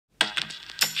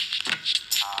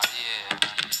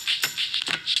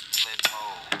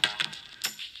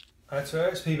Hi to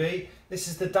XPB. This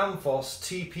is the Danfoss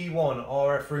TPOne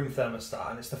RF room thermostat,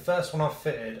 and it's the first one I've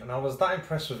fitted, and I was that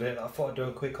impressed with it that I thought I'd do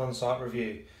a quick on-site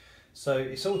review. So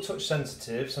it's all touch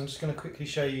sensitive, so I'm just going to quickly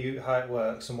show you how it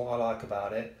works and what I like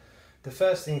about it. The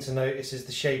first thing to notice is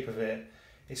the shape of it.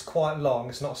 It's quite long,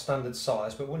 it's not a standard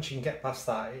size, but once you can get past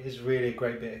that, it is really a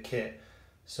great bit of kit.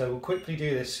 So we'll quickly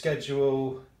do this: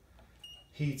 schedule,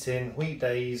 heating,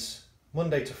 weekdays,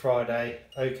 Monday to Friday,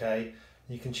 okay.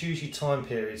 You can choose your time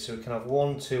period, so we can have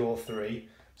 1, 2 or 3.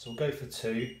 So we'll go for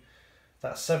 2.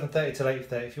 That's 7:30 till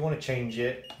 8:30. If you want to change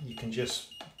it, you can just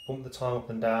bump the time up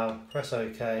and down, press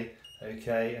OK,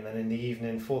 OK, and then in the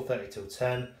evening 4:30 till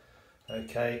 10,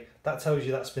 OK. That tells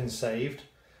you that's been saved.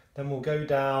 Then we'll go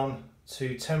down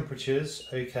to temperatures,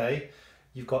 OK.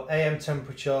 You've got AM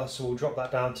temperature, so we'll drop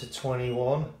that down to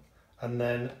 21, and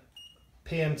then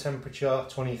PM temperature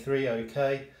 23,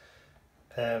 OK.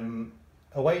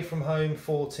 Away from home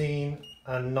 14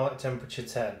 and night temperature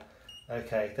 10.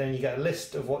 Okay, then you get a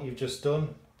list of what you've just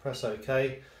done, press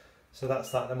OK. So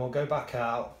that's that. Then we'll go back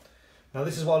out. Now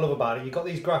this is what I love about it: you've got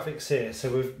these graphics here,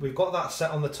 so we've got that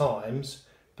set on the times,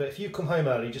 but if you come home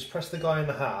early, just press the guy in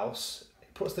the house,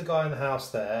 it puts the guy in the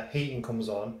house there, heating comes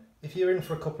on. If you're in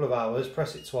for a couple of hours,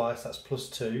 press it twice, that's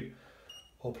 +2,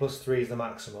 or +3 is the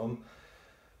maximum.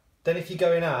 Then if you're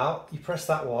going out, you press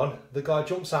that one, the guy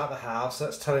jumps out the house,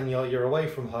 that's telling you you're away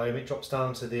from home, it drops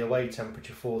down to the away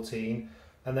temperature 14,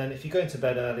 and then if you're going to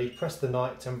bed early, press the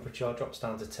night temperature, drops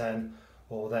down to 10,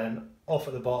 or then off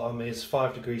at the bottom is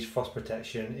 5 degrees frost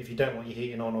protection if you don't want your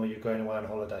heating on or you're going away on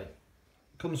holiday.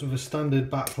 It comes with a standard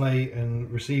backplate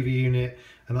and receiver unit,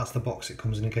 and that's the box it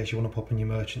comes in case you want to pop in your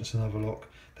merchants and have a look.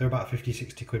 They're about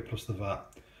 50-60 quid plus the VAT.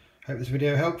 Hope this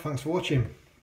video helped, thanks for watching.